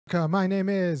America. My name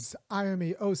is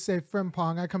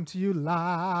Osei-Frimpong. I come to you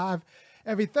live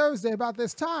every Thursday about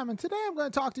this time, and today I'm going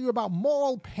to talk to you about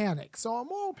moral panic. So a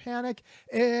moral panic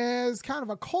is kind of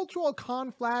a cultural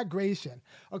conflagration.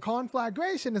 A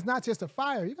conflagration is not just a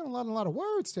fire. You're going to learn a lot of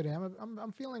words today.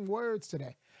 I'm feeling words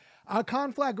today. A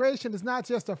conflagration is not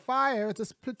just a fire.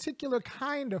 It's a particular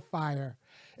kind of fire.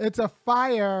 It's a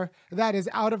fire that is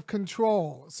out of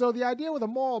control. So the idea with a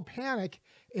moral panic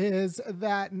is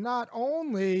that not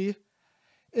only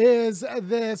is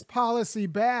this policy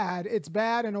bad, it's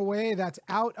bad in a way that's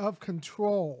out of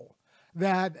control,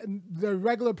 that the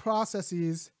regular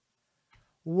processes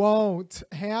won't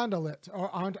handle it or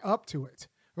aren't up to it,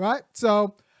 right?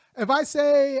 So if I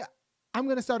say I'm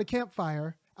going to start a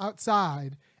campfire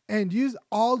outside and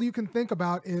all you can think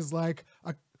about is like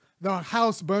the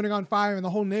house burning on fire and the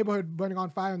whole neighborhood burning on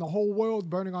fire and the whole world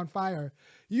burning on fire,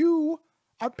 you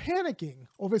are panicking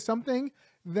over something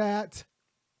that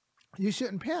you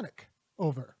shouldn't panic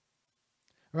over,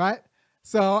 right?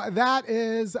 So that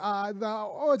is the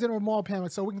origin of moral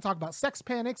panic. So we can talk about sex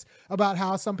panics, about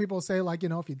how some people say, like,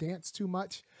 if you dance too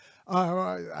much,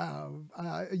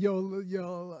 you'll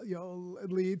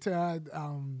lead to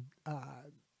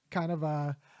kind of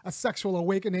a sexual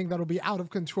awakening that'll be out of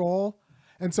control,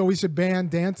 and so we should ban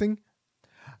dancing.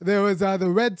 There was the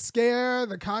Red Scare,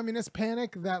 the communist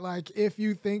panic, that like if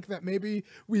you think that maybe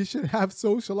we should have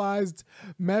socialized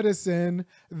medicine,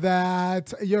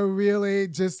 that you're really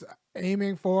just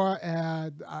aiming for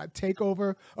a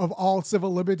takeover of all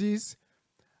civil liberties.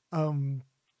 Or,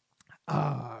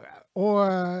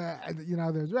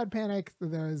 there's red panic,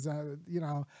 there's,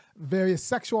 various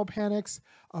sexual panics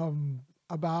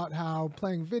about how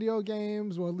playing video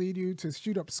games will lead you to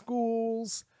shoot up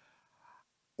schools.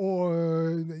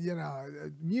 Or,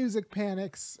 music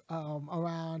panics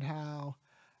around how,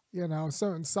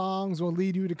 certain songs will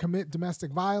lead you to commit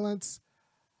domestic violence.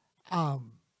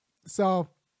 So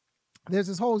there's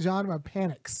this whole genre of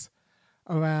panics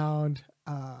around,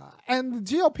 and the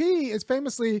GOP is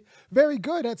famously very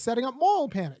good at setting up moral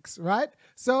panics, right?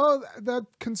 So the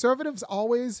conservatives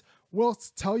always will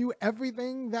tell you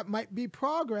everything that might be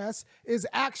progress is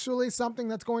actually something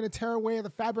that's going to tear away the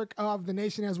fabric of the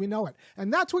nation as we know it.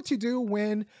 And that's what you do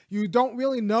when you don't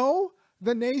really know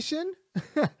the nation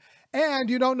and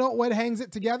you don't know what hangs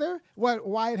it together,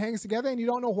 why it hangs together, and you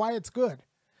don't know why it's good.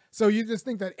 So you just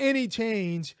think that any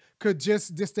change could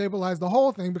just destabilize the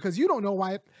whole thing because you don't know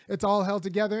why it's all held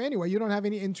together anyway. You don't have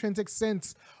any intrinsic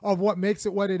sense of what makes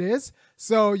it what it is.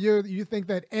 So you think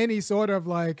that any sort of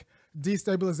like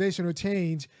destabilization or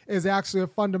change is actually a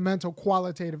fundamental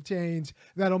qualitative change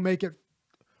that'll make it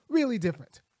really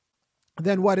different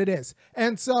than what it is.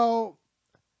 And so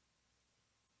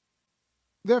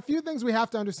there are a few things we have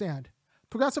to understand.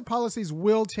 Progressive policies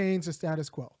will change the status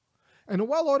quo. In a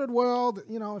well-ordered world,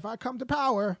 if I come to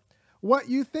power, what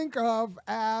you think of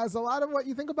as a lot of what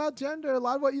you think about gender, a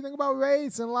lot of what you think about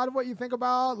race, and a lot of what you think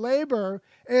about labor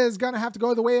is going to have to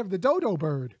go the way of the dodo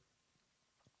bird.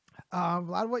 A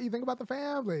lot of what you think about the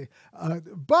family.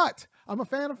 But I'm a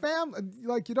fan of family.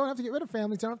 Like, you don't have to get rid of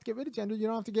families. You don't have to get rid of gender. You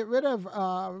don't have to get rid of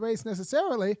race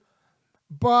necessarily.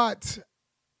 But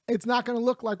it's not going to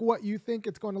look like what you think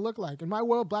it's going to look like. In my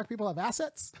world, Black people have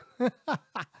assets.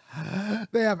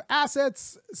 They have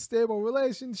assets, stable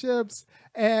relationships,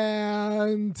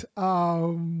 and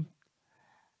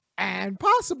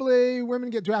possibly women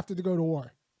get drafted to go to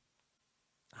war.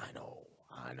 I know.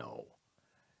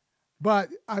 But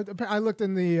I looked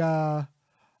it up,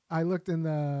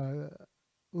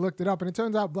 and it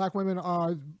turns out Black women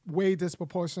are way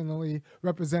disproportionately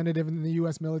representative in the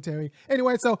U.S. military.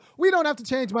 Anyway, so we don't have to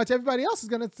change much. Everybody else is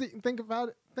going to think about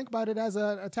it as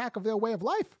an attack of their way of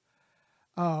life.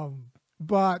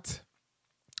 But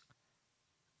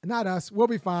not us. We'll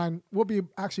be fine. We'll be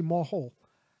actually more whole.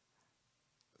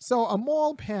 So a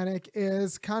moral panic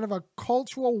is kind of a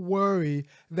cultural worry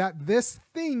that this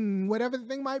thing, whatever the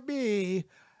thing might be,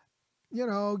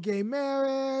 gay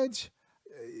marriage,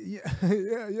 the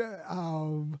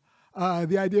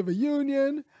idea of a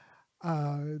union,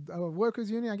 a workers'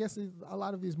 union. I guess a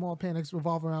lot of these moral panics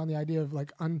revolve around the idea of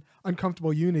like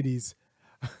uncomfortable unities.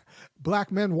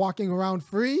 Black men walking around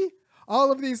free,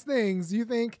 all of these things you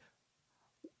think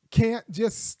can't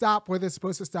just stop where they're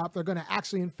supposed to stop. They're going to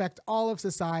actually infect all of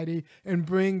society and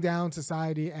bring down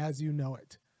society as you know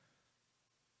it.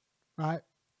 Right?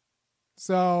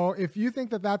 So if you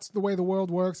think that that's the way the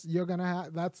world works, you're going to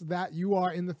have, you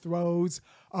are in the throes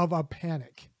of a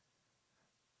panic.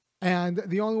 And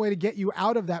the only way to get you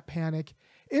out of that panic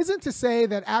isn't to say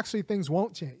that actually things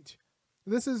won't change.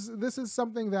 This is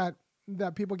something that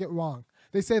people get wrong.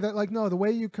 They say that, like, no, the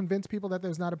way you convince people that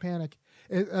there's not a panic,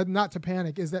 not to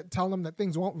panic, is that tell them that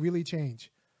things won't really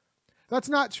change. That's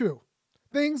not true.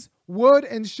 Things would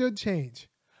and should change,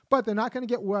 but they're not going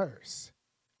to get worse.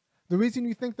 The reason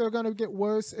you think they're going to get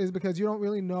worse is because you don't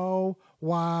really know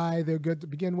why they're good to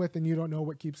begin with, and you don't know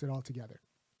what keeps it all together,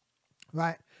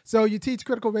 right? So you teach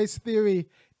critical race theory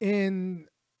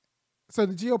so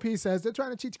the GOP says they're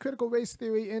trying to teach critical race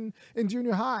theory in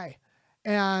junior high.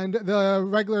 And the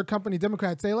regular company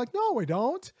Democrats say, like, no, we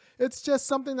don't. It's just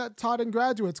something that's taught in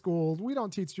graduate school. We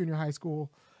don't teach junior high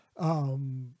school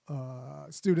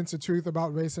students the truth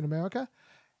about race in America.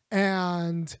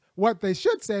 And what they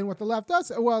should say, and what the left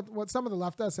does, well, what some of the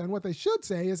left does say, and what they should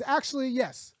say is actually,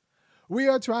 yes, we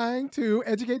are trying to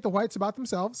educate the whites about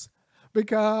themselves,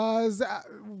 because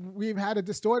we've had a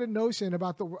distorted notion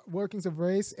about the workings of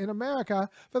race in America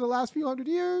for the last few hundred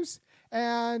years.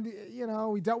 And, you know,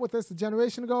 we dealt with this a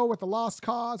generation ago with the Lost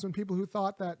Cause, when people who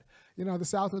thought that, you know, the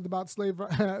South was about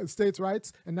states'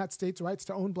 rights and not states' rights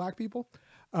to own black people.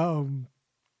 And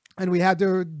we had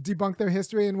to debunk their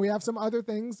history. And we have some other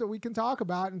things that we can talk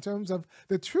about in terms of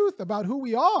the truth about who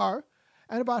we are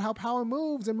and about how power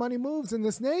moves and money moves in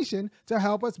this nation to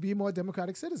help us be more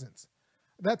democratic citizens.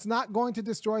 That's not going to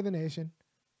destroy the nation.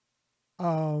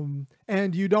 And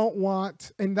you don't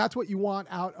want, and that's what you want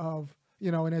out of, you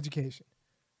know, an education,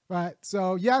 right?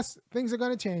 So yes, things are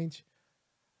going to change.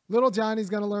 Little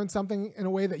Johnny's going to learn something in a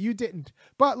way that you didn't,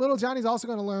 but little Johnny's also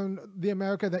going to learn the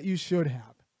America that you should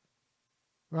have,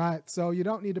 right? So you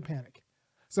don't need to panic.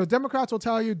 So Democrats will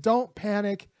tell you, don't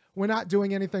panic. We're not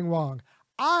doing anything wrong.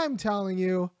 I'm telling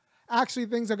you, actually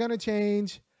things are going to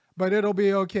change, but it'll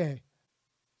be okay.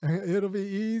 It'll be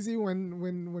easy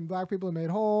when black people are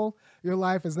made whole. Your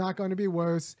life is not going to be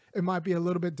worse. It might be a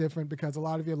little bit different because a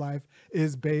lot of your life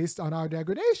is based on our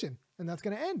degradation, and that's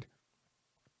going to end,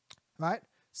 right?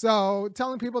 So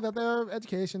telling people that their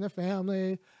education, their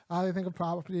family, all they think of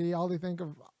property, all they think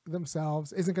of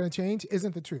themselves isn't going to change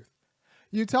isn't the truth.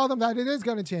 You tell them that it is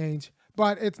going to change,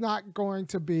 but it's not going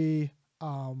to be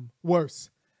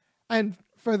worse. And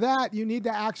for that, you need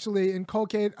to actually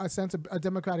inculcate a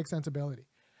democratic sensibility.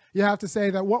 You have to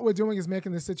say that what we're doing is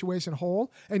making this situation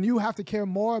whole, and you have to care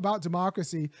more about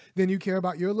democracy than you care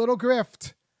about your little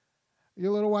grift,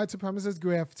 your little white supremacist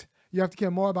grift. You have to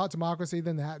care more about democracy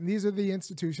than that. And these are the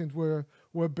institutions we're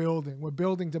building. We're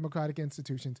building democratic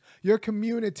institutions. Your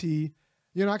community,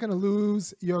 you're not going to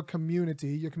lose your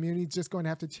community. Your community is just going to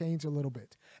have to change a little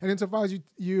bit. And insofar as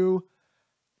you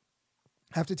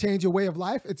have to change your way of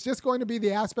life, it's just going to be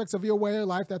the aspects of your way of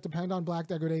life that depend on black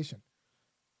degradation.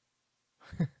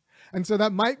 And so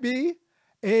that might be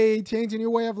a change in your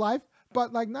way of life,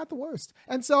 but like not the worst.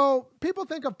 And so people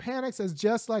think of panics as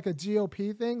just like a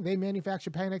GOP thing. They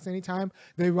manufacture panics anytime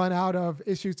they run out of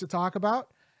issues to talk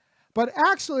about. But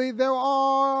actually there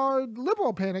are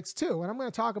liberal panics too. And I'm going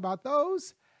to talk about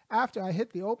those after I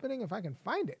hit the opening, if I can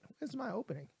find it. Where's my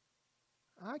opening?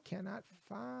 I cannot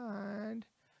find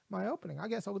my opening. I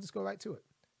guess I will just go right to it.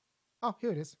 Oh,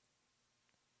 here it is.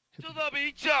 To the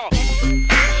beat, y'all.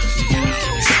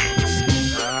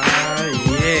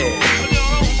 Yeah.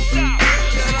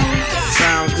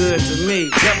 Sound good to me.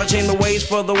 Never change the ways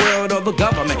for the world or the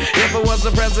government. If I was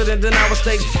the president, then I would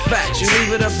state facts. You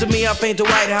leave it up to me, I paint the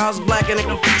White House black and it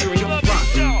can feature in your front.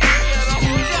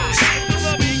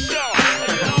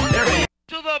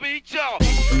 To the beat, y'all.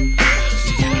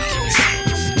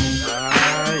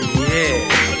 Yeah.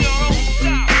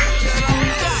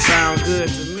 Sound good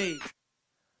to me.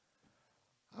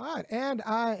 All right, and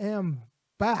I am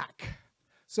back.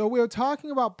 So we're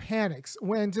talking about panics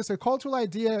when just a cultural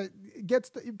idea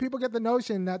people get the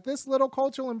notion that this little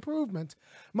cultural improvement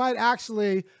might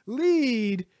actually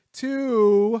lead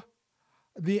to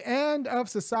the end of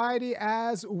society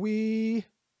as we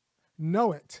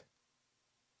know it.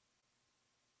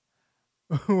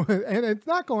 And it's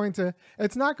not going to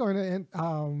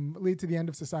lead to the end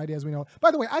of society as we know it.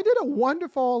 By the way, I did a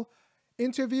wonderful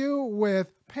interview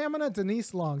with Pamela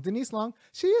Denise Long. Denise Long,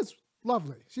 she is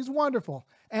lovely. She's wonderful.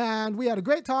 And we had a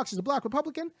great talk. She's a black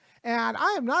Republican. And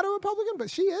I am not a Republican, but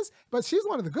she is. But she's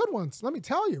one of the good ones, let me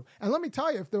tell you. And let me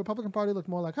tell you, if the Republican Party looked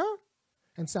more like her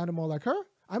and sounded more like her,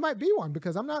 I might be one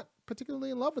because I'm not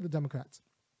particularly in love with the Democrats.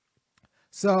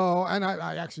 So, and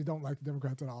I actually don't like the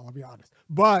Democrats at all, I'll be honest.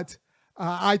 But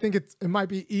I think it might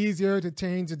be easier to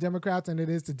change the Democrats than it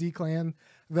is to declan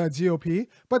the GOP.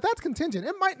 But that's contingent.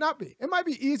 It might not be. It might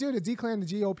be easier to declan the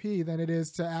GOP than it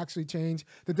is to actually change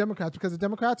the Democrats because the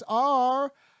Democrats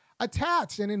are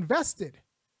attached and invested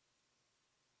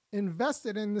in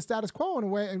the status quo in a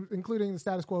way, including the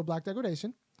status quo of black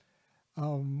degradation.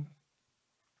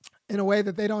 in a way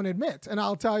that they don't admit. And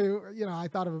I'll tell you, I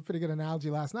thought of a pretty good analogy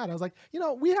last night. I was like,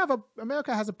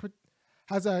 America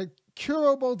has a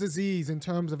curable disease in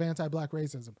terms of anti-black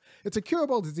racism. It's a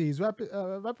curable disease.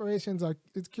 Reparations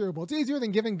it's curable. It's easier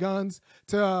than giving guns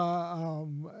to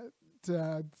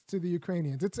the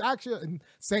Ukrainians. It's actually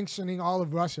sanctioning all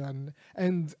of Russia,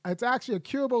 and it's actually a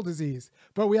curable disease.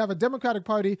 But we have a Democratic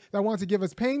Party that wants to give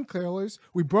us painkillers.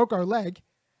 We broke our leg,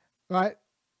 right?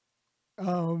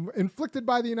 Inflicted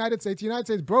by the United States. The United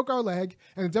States broke our leg,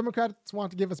 and the Democrats want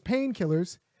to give us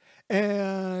painkillers,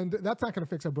 and that's not going to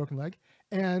fix our broken leg.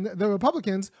 And the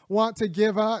Republicans want to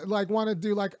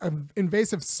do an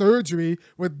invasive surgery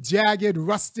with jagged,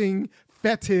 rusting,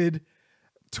 fetid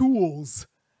tools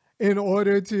in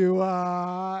order to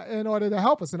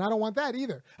help us. And I don't want that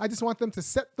either. I just want them to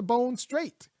set the bone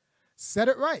straight, set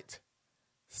it right,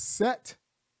 set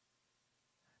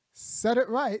it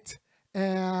right.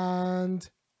 And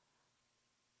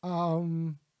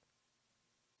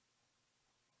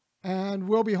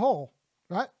we'll be whole,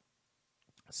 right?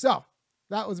 So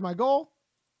that was my goal.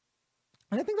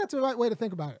 And I think that's the right way to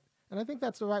think about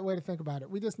it.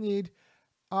 We just need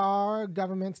our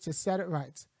governments to set it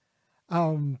right.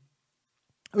 Someone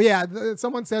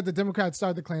said the Democrats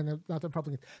started the Klan, not the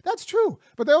Republicans. That's true,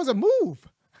 but there was a move.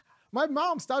 My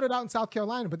mom started out in South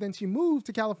Carolina, but then she moved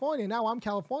to California. Now I'm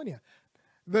California.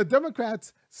 The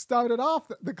Democrats started off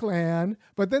the Klan,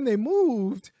 but then they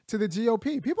moved to the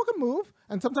GOP. People can move,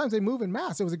 and sometimes they move in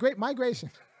mass. It was a great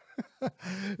migration.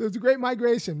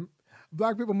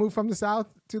 Black people moved from the South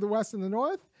to the West and the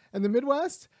North and the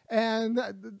Midwest, and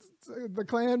the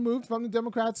Klan moved from the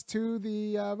Democrats to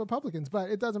the Republicans. But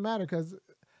it doesn't matter because,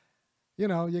 you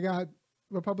got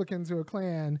Republicans who are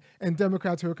Klan and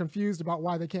Democrats who are confused about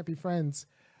why they can't be friends.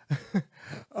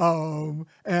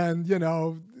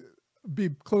 Be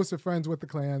closer friends with the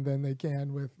Klan than they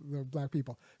can with the black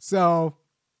people. So,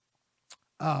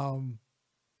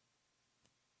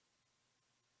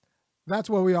 that's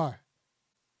where we are.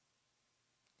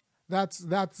 That's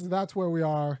where we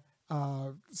are.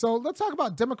 So let's talk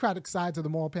about Democratic sides of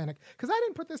the moral panic, because I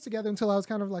didn't put this together until I was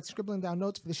kind of like scribbling down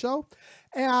notes for the show.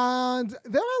 And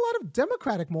there are a lot of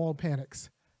Democratic moral panics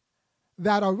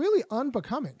that are really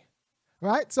unbecoming,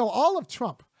 right? So all of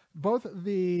Trump, both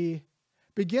the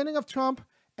beginning of Trump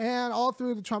and all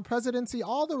through the Trump presidency,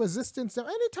 all the resistance.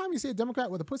 Anytime you see a Democrat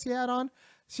with a pussy hat on,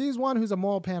 she's one who's a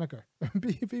moral panicker.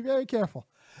 Be very careful.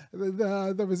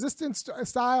 The resistance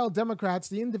style Democrats,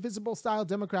 the indivisible style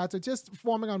Democrats, are just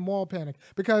forming on moral panic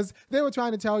because they were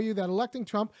trying to tell you that electing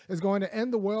Trump is going to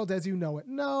end the world as you know it.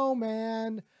 No,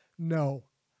 man, no.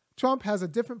 Trump has a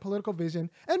different political vision.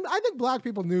 And I think black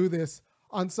people knew this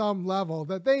on some level,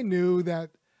 that they knew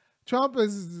that Trump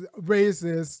is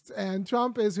racist and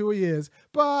Trump is who he is,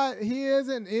 but he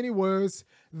isn't any worse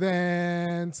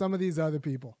than some of these other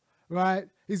people, right?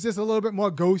 He's just a little bit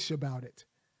more gauche about it.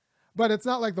 But it's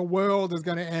not like the world is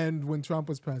going to end when Trump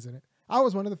was president. I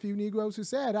was one of the few Negroes who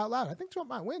said out loud, I think Trump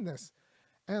might win this.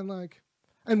 And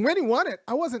when he won it,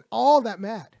 I wasn't all that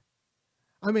mad.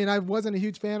 I mean, I wasn't a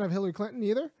huge fan of Hillary Clinton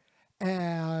either.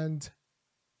 And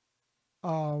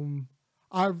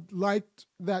I liked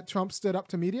that Trump stood up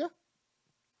to media.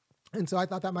 And so I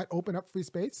thought that might open up free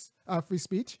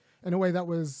speech in a way that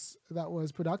was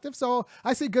productive. So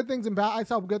I see good things and bad. I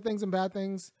saw good things and bad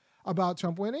things about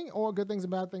Trump winning, or good things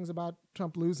and bad things about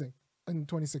Trump losing in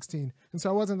 2016. And so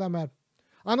I wasn't that mad.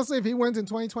 Honestly, if he wins in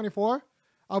 2024,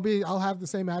 I'll have the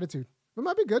same attitude. It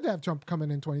might be good to have Trump come in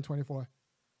 2024.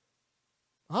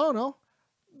 I don't know.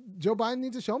 Joe Biden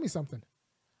needs to show me something.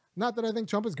 Not that I think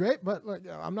Trump is great, but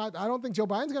I don't think Joe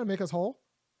Biden's going to make us whole.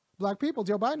 Black people,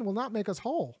 Joe Biden will not make us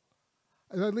whole.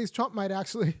 At least Trump might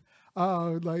actually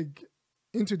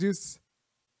introduce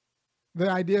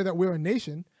the idea that we're a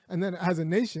nation. And then as a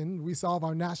nation, we solve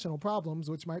our national problems,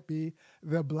 which might be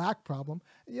the black problem.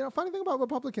 Funny thing about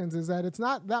Republicans is that it's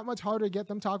not that much harder to get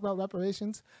them to talk about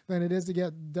reparations than it is to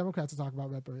get Democrats to talk about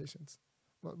reparations.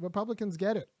 But Republicans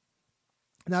get it.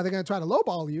 Now they're going to try to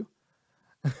lowball you,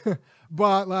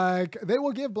 but they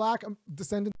will give black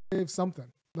descendants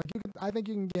something. I think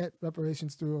you can get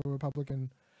reparations through a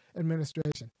Republican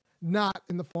administration, not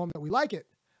in the form that we like it,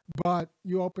 but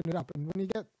you open it up. And when you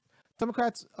get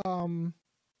Democrats playing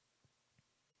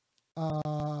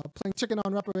chicken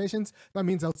on reparations, that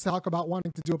means they'll talk about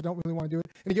wanting to do it but don't really want to do it.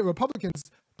 And you get Republicans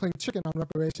playing chicken on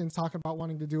reparations, talking about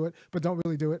wanting to do it but don't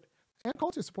really do it. And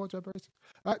culture supports reparations.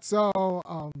 All right, so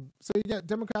you get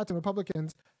Democrats and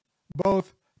Republicans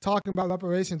both talking about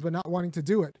reparations but not wanting to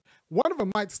do it. One of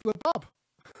them might slip up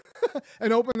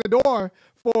and open the door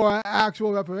for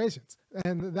actual reparations.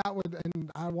 And I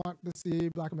want to see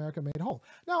Black America made whole.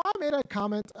 Now, I made a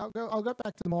comment. I'll get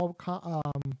back to the moral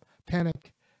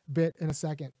panic bit in a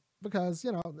second, because,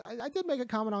 you know, I did make a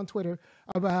comment on Twitter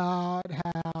about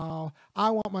how I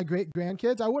want my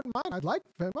great-grandkids. I wouldn't mind. I'd like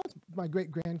very much my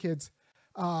great-grandkids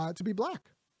to be Black.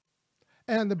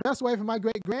 And the best way for my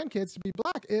great-grandkids to be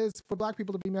Black is for Black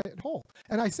people to be made whole.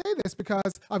 And I say this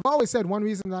because I've always said one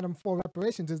reason that I'm for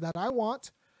reparations is that I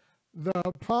want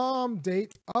the prom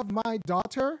date of my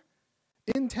daughter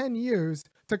in 10 years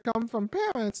to come from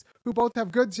parents who both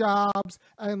have good jobs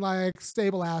and like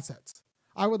stable assets.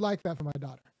 I would like that for my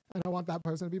daughter, and I want that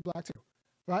person to be Black too,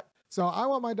 right? So I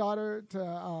want my daughter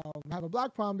to have a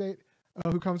Black prom date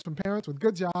who comes from parents with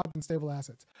good jobs and stable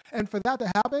assets. And for that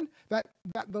to happen, that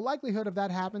the likelihood of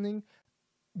that happening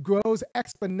grows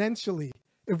exponentially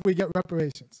if we get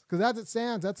reparations. Because as it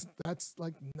stands, that's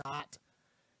like not.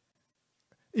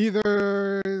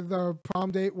 Either the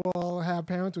prom date will have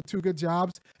parents with 2 good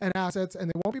jobs and assets and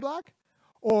they won't be Black,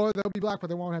 or they'll be Black but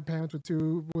they won't have parents with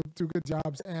two good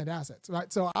jobs and assets,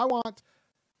 right? So I want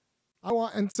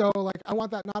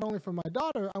that not only for my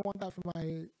daughter, I want that for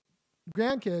my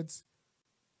grandkids.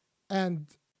 And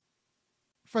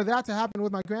for that to happen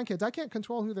with my grandkids, I can't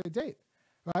control who they date,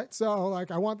 right? So like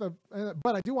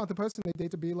but I do want the person they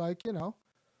date to be like, you know,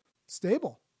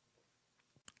 stable.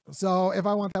 So if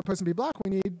I want that person to be Black,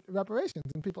 we need reparations.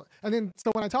 And then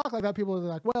so when I talk like that, people are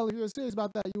like, well, if you're serious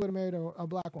about that, you would have married a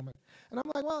Black woman. And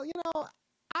I'm like, well, you know,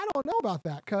 I don't know about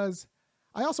that, because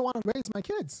I also want to raise my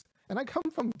kids. And I come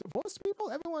from divorced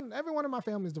people. Everyone in my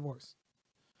family is divorced.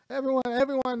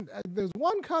 Everyone, there's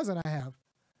one cousin I have.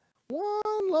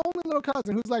 One lonely little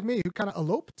cousin who's like me, who kind of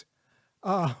eloped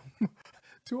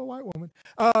to a white woman.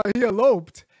 He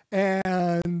eloped,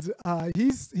 and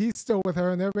he's still with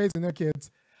her, and they're raising their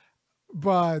kids.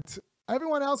 But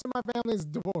everyone else in my family is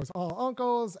divorced. All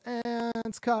uncles,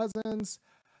 aunts, cousins,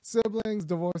 siblings,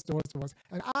 divorced.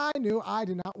 And I knew I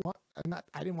did not want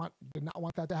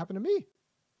that to happen to me.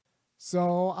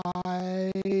 So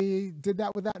I did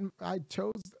that with that. I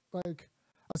chose like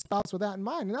a spouse with that in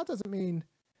mind, and that doesn't mean.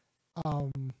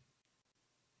 And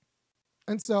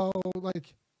so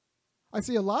like, I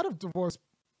see a lot of divorce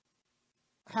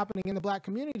happening in the Black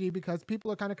community because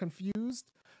people are kind of confused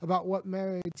about what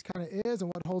marriage kind of is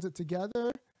and what holds it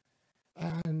together.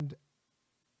 And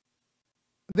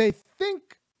they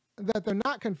think that they're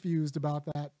not confused about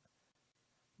that.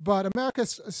 But America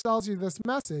sells you this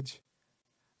message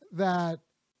that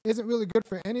isn't really good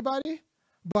for anybody.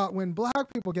 But when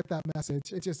Black people get that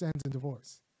message, it just ends in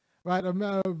divorce. Right?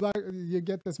 You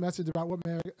get this message about what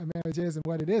marriage is and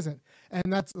what it isn't.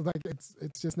 And that's like,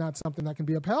 it's just not something that can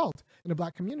be upheld in the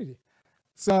Black community.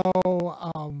 So,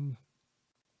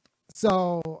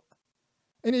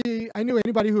 I knew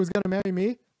anybody who was going to marry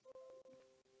me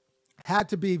had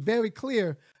to be very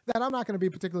clear that I'm not going to be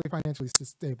particularly financially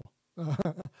stable.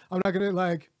 I'm not going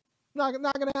to not going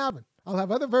to happen. I'll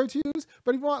have other virtues,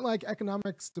 but if you want like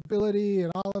economic stability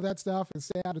and all of that stuff and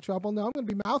stay out of trouble, no, I'm going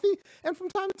to be mouthy, and from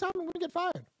time to time I'm going to get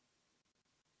fired.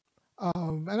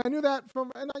 And I knew that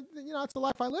it's the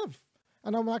life I live,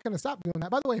 and I'm not going to stop doing that.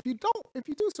 By the way, if you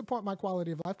do support my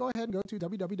quality of life, go ahead and go to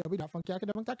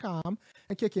www.funkyacademic.com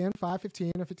and kick in $5,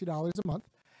 $15, or $50 a month.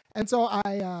 And so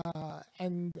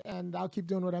and I'll keep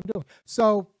doing what I'm doing.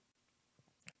 So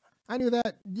I knew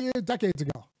that decades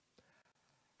ago.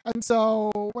 And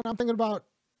so when I'm thinking about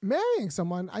marrying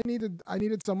someone, I needed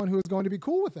someone who was going to be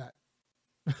cool with that.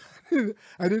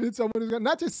 I needed someone who's going to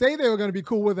not just say they were going to be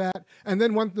cool with that, and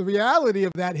then once the reality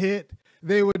of that hit,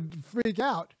 they would freak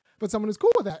out, but someone who's cool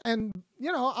with that. And,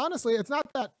 you know, honestly, it's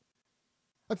not that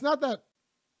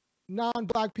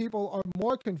non-Black people are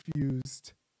more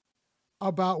confused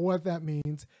about what that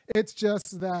means. It's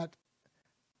just that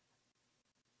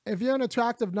if you're an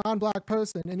attractive non-Black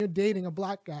person and you're dating a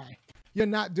Black guy, you're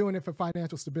not doing it for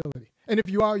financial stability. And if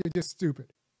you are, you're just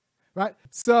stupid, right?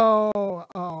 So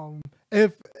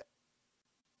if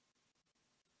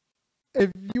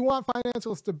you want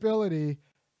financial stability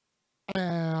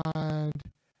and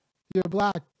you're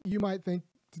Black, you might think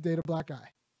to date a Black guy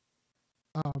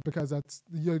because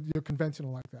you're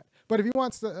conventional like that. But if you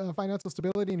want financial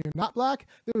stability and you're not Black,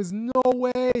 there was no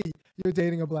way you're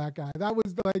dating a Black guy.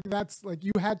 That's like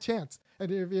you had chance.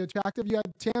 And if you're attractive, you had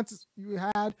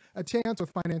a chance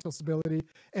with financial stability,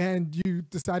 and you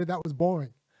decided that was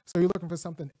boring. So you're looking for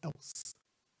something else,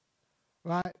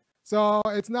 right? So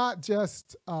it's not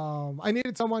just, I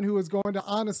needed someone who was going to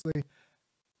honestly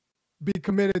be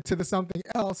committed to the something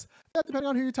else that, depending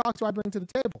on who you talk to, I bring to the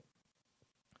table.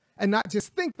 And not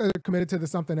just think that they're committed to the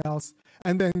something else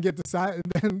and then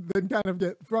then kind of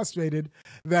get frustrated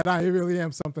that I really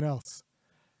am something else.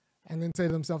 and then say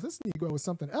to themselves, this Negro is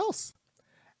something else.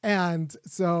 And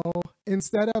so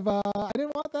instead of, I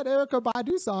didn't want that Erykah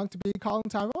Badu song to be Calling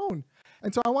Tyrone.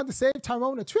 And so I wanted to save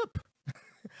Tyrone a trip.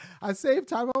 I saved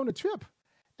Tyrone a trip.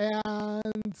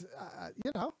 And,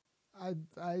 you know,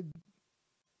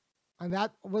 and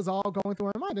that was all going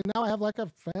through my mind. And now I have like a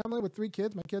family with 3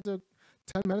 kids. My kids are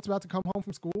 10 minutes about to come home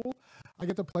from school. I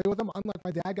get to play with them, unlike my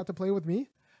dad got to play with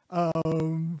me.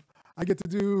 I get to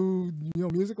do, you know,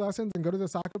 music lessons and go to the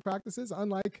soccer practices,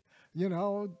 unlike, you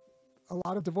know, a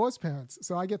lot of divorced parents.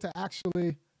 So I get to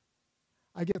actually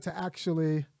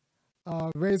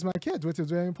raise my kids, which is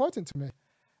very important to me,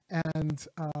 and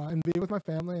be with my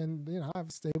family, and, you know, have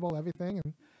stable everything,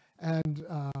 and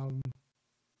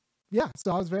yeah.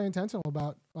 So I was very intentional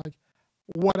about like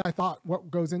what I thought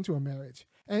what goes into a marriage,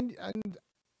 and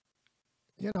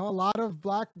you know, a lot of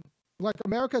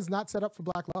America is not set up for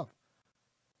black love.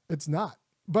 It's not,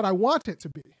 but I want it to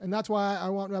be, and that's why I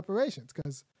want reparations,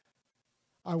 because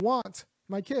I want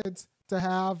my kids to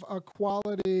have a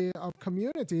quality of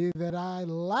community that I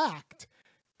lacked.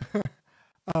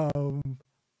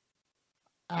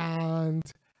 And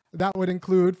that would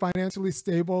include financially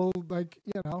stable, like,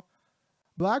 you know,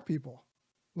 black people,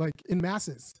 like in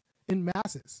masses,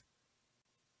 because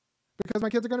my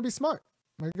kids are going to be smart.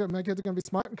 My kids are going to be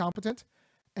smart and competent,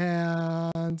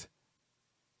 and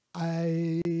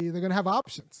they're going to have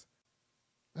options.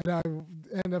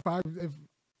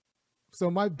 So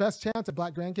my best chance at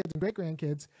black grandkids and great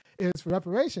grandkids is for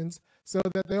reparations, so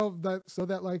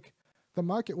that like the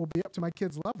market will be up to my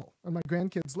kids' level and my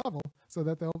grandkids' level, so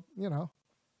that they'll, you know,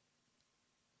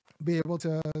 be able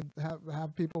to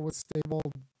have people with stable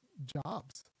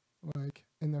jobs, like,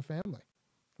 in their family,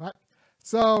 right?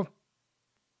 So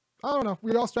I don't know.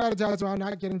 We all strategize around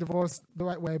not getting divorced the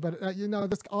right way, but you know,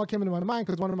 this all came into my mind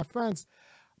because one of my friends,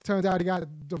 turns out he got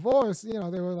divorced. You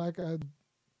know, they were like a,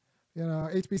 you know,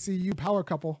 HBCU power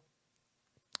couple.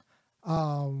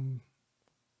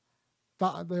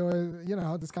 Thought they were, you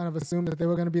know, just kind of assumed that they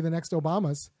were going to be the next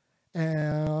Obamas,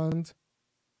 and,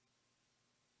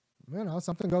 you know,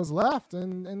 something goes left,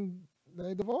 and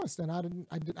they divorced. And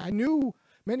I knew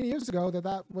many years ago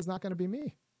that was not going to be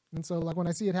me. And so, like, when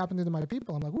I see it happen to my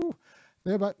people, I'm like, ooh,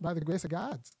 they're by the grace of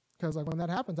God. Because, like, when that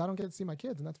happens, I don't get to see my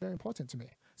kids, and that's very important to me.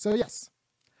 So, yes,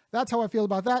 that's how I feel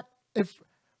about that. If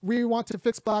we want to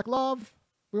fix black love,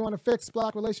 we want to fix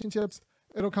black relationships,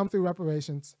 it'll come through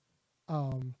reparations.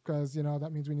 Because, you know,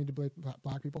 that means we need to make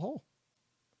black people whole.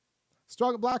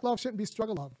 Black love shouldn't be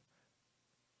struggle love.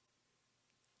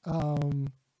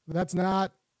 That's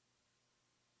not,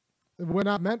 we're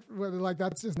not meant, like,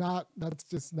 that's not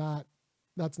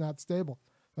stable,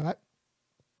 right?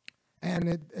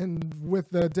 And with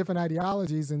the different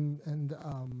ideologies and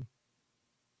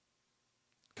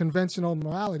conventional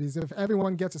moralities, if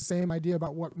everyone gets the same idea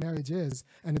about what marriage is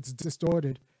and it's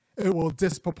distorted, it will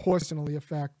disproportionately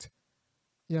affect,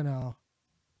 you know,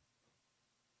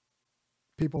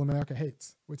 people America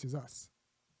hates, which is us,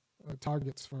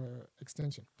 targets for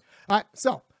extinction. All right,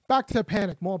 so back to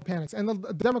panic, moral panics, and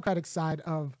the Democratic side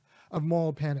of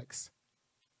moral panics.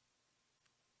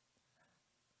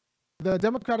 The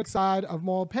Democratic side of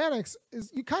moral panics is,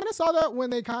 you kind of saw that when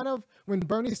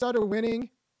Bernie started winning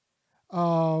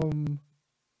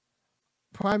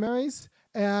primaries,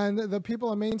 and the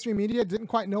people in mainstream media didn't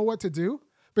quite know what to do,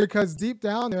 because deep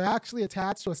down they're actually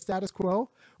attached to a status quo,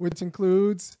 which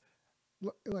includes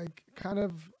like kind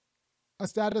of a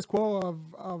status quo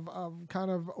of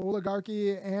kind of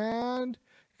oligarchy and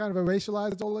kind of a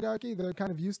racialized oligarchy. They're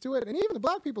kind of used to it, and even the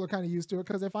black people are kind of used to it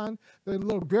because they find the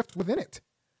little grift within it.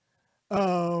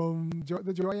 The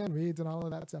Joy-Ann Reids and all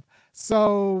of that stuff.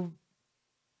 So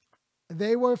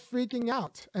they were freaking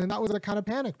out, and that was a kind of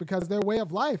panic, because their way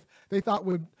of life they thought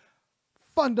would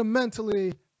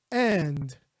fundamentally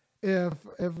end if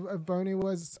Bernie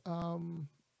was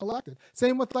elected.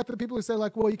 Same with like the people who say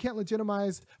like, well, you can't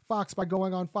legitimize Fox by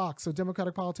going on Fox, so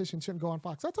Democratic politicians shouldn't go on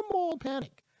Fox. That's a moral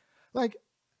panic. Like,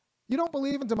 you don't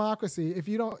believe in democracy if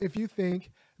you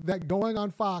think that going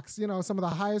on Fox, you know, some of the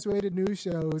highest rated news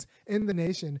shows in the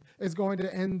nation, is going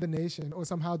to end the nation or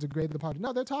somehow degrade the party.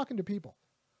 No, they're talking to people.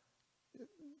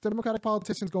 Democratic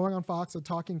politicians going on Fox are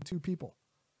talking to people,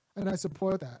 and I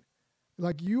support that.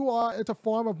 Like, it's a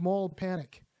form of moral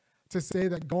panic to say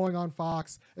that going on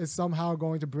Fox is somehow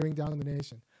going to bring down the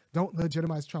nation. Don't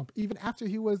legitimize Trump, even after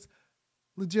he was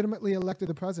legitimately elected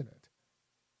the president.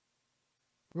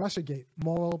 Russiagate,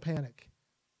 moral panic.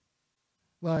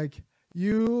 Like,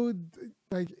 the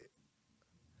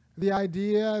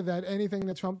idea that anything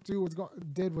that Trump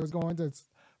did was going to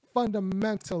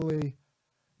fundamentally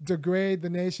degrade the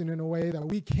nation in a way that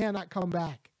we cannot come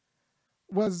back.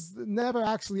 was never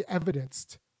actually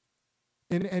evidenced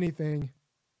in anything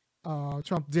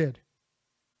Trump did.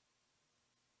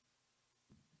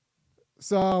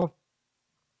 So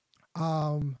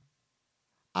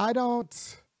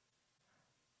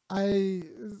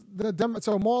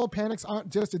so moral panics aren't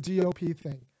just a GOP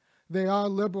thing. They are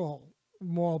liberal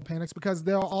moral panics because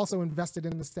they're also invested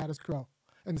in the status quo.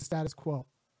 It's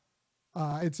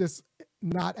just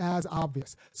not as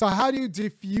obvious. So how do you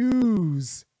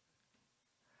diffuse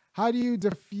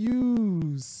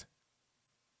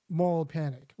moral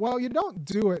panic? Well, you don't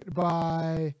do it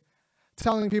by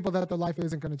telling people that their life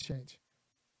isn't going to change.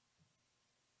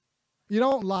 You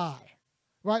don't lie.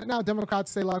 Right now,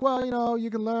 Democrats say like, well, you know, you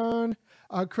can learn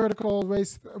critical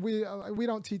race. We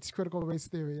don't teach critical race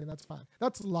theory, and that's fine.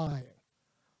 That's lying.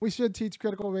 We should teach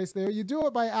critical race theory. You do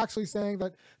it by actually saying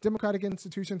that democratic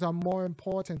institutions are more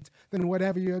important than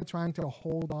whatever you're trying to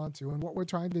hold on to. And what we're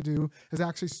trying to do is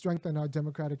actually strengthen our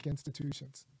democratic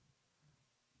institutions.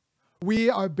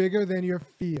 We are bigger than your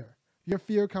fear. Your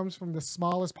fear comes from the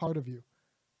smallest part of you.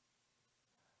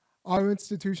 Our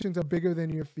institutions are bigger than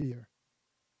your fear.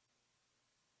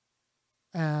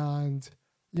 And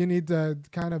you need to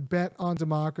kind of bet on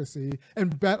democracy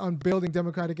and bet on building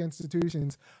democratic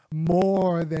institutions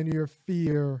more than your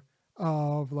fear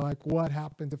of like what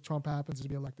happens if Trump happens to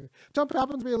be elected. Trump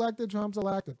happens to be elected, Trump's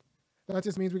elected. That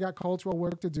just means we got cultural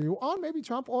work to do on maybe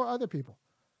Trump or other people,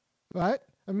 right?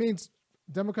 It means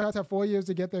Democrats have 4 years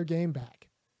to get their game back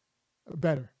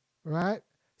better, right?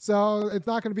 So it's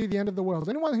not going to be the end of the world.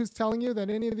 Anyone who's telling you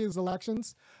that any of these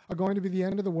elections are going to be the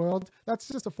end of the world, that's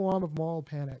just a form of moral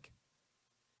panic.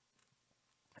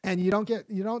 And you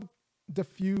don't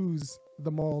diffuse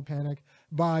the moral panic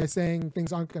by saying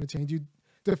things aren't going to change. You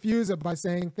diffuse it by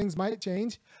saying things might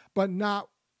change, but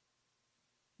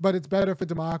it's better for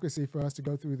democracy for us to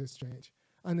go through this change.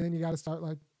 And then you got to start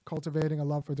like cultivating a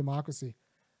love for democracy.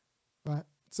 Right?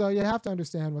 So you have to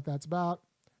understand what that's about.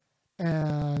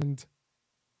 And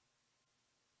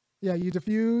yeah, you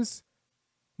diffuse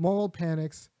moral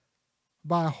panics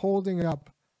by holding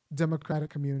up democratic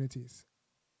communities.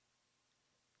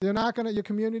 Your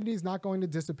community is not going to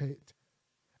dissipate.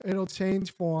 It'll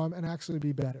change form and actually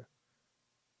be better.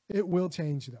 It will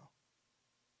change though.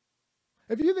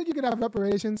 If you think you can have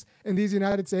reparations in these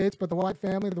United States, but the white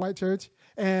family, the white church,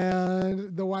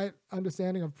 and the white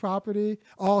understanding of property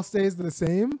all stays the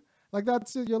same, like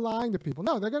you're lying to people.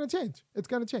 No, they're going to change. It's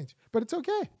going to change, but it's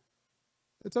okay.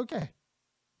 It's okay.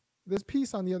 There's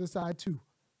peace on the other side too,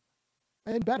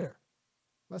 and better,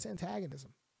 less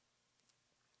antagonism.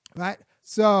 Right?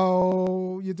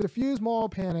 So you diffuse moral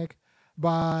panic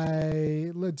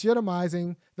by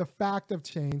legitimizing the fact of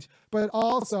change, but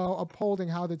also upholding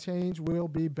how the change will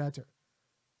be better.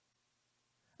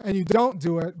 And you don't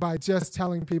do it by just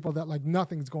telling people that like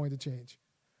nothing's going to change.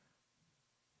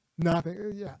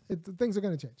 Nothing. Yeah, things are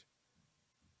going to change.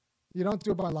 You don't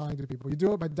do it by lying to people. You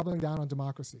do it by doubling down on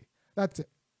democracy. That's it.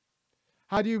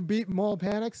 How do you beat moral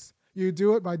panics? You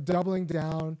do it by doubling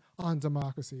down on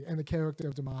democracy and the character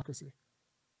of democracy.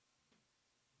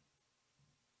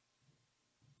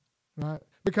 Right?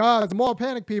 Because moral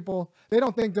panic people, they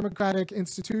don't think democratic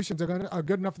institutions are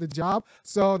good enough for the job.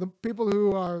 So the people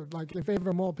who are like in favor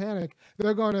of moral panic,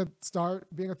 they're going to start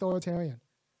being authoritarian,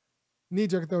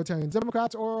 knee-jerk authoritarian,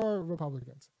 Democrats or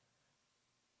Republicans.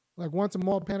 Like once a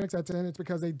moral panic sets in, it's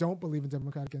because they don't believe in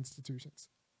democratic institutions.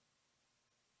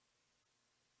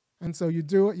 And so you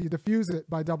diffuse it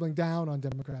by doubling down on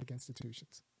democratic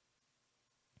institutions.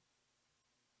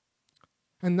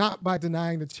 And not by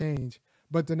denying the change,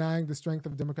 but denying the strength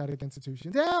of democratic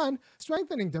institutions and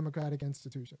strengthening democratic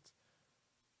institutions.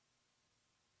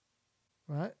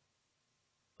 All right?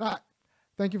 All right.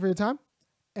 Thank you for your time.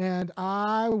 And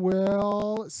I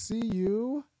will see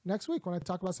you next week when I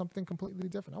talk about something completely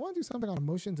different. I want to do something on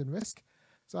emotions and risk.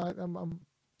 So I'm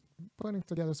putting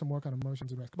together some work on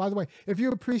emotions and risk. By the way, if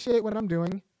you appreciate what I'm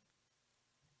doing,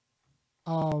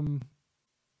 go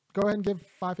ahead and give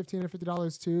 $5, $15, or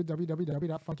 $50 to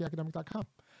www.funkyacademic.com.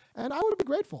 And I would be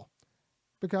grateful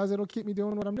because it'll keep me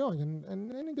doing what I'm doing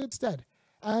and in good stead.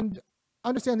 And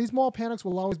understand these moral panics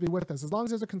will always be with us. As long as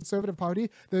there's a conservative party,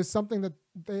 there's something that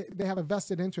they have a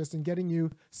vested interest in getting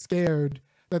you scared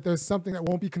that there's something that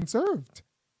won't be conserved.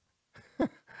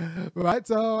 Right?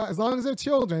 So as long as they're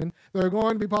children, there are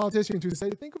going to be politicians who say,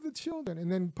 think of the children,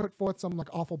 and then put forth some like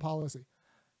awful policy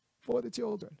for the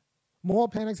children. Moral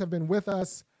panics have been with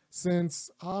us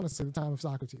since, honestly, the time of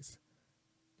Socrates,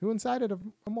 who incited a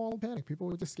moral panic. People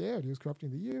were just scared. He was corrupting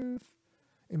the youth,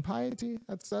 impiety.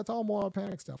 That's all moral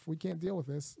panic stuff. We can't deal with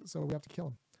this, so we have to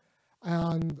kill him.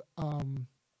 And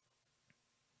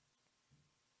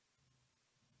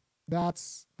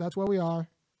that's where we are,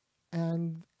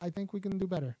 and I think we can do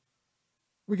better.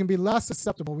 We can be less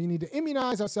susceptible. We need to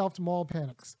immunize ourselves to moral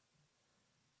panics.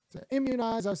 To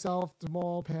immunize ourselves to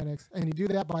moral panics, and you do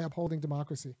that by upholding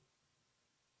democracy.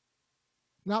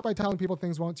 Not by telling people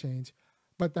things won't change,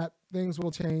 but that things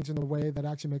will change in a way that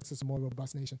actually makes us a more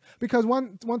robust nation. Because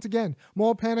once again,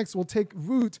 moral panics will take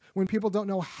root when people don't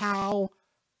know how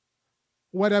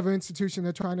whatever institution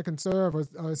they're trying to conserve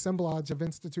or assemblage of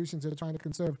institutions they're trying to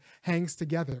conserve hangs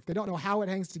together. If they don't know how it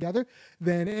hangs together,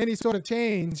 then any sort of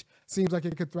change seems like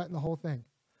it could threaten the whole thing.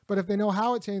 But if they know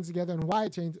how it changes together and why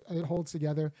it holds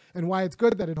together and why it's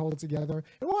good that it holds together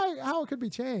and how it could be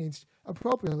changed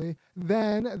appropriately,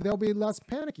 then they'll be less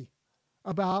panicky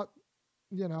about,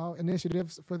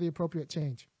 initiatives for the appropriate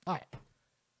change. All right.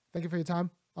 Thank you for your time.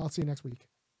 I'll see you next week.